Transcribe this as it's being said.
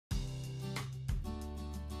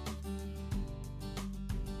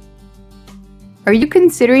Are you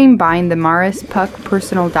considering buying the Maris Puck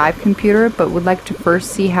personal dive computer but would like to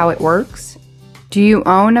first see how it works? Do you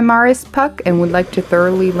own a Maris Puck and would like to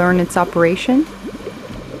thoroughly learn its operation?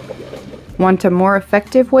 Want a more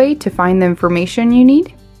effective way to find the information you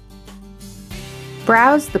need?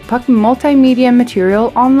 Browse the Puck multimedia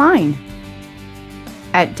material online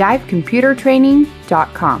at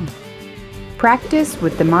divecomputertraining.com. Practice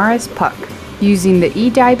with the Maris Puck using the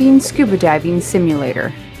eDiving Scuba Diving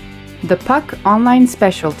Simulator. The Puck Online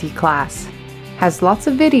Specialty class has lots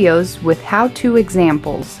of videos with how-to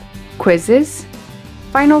examples, quizzes,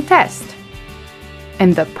 final test,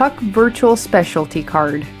 and the Puck Virtual Specialty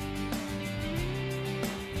Card.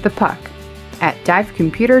 The Puck at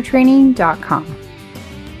divecomputertraining.com.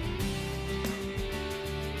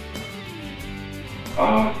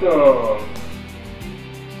 Awesome!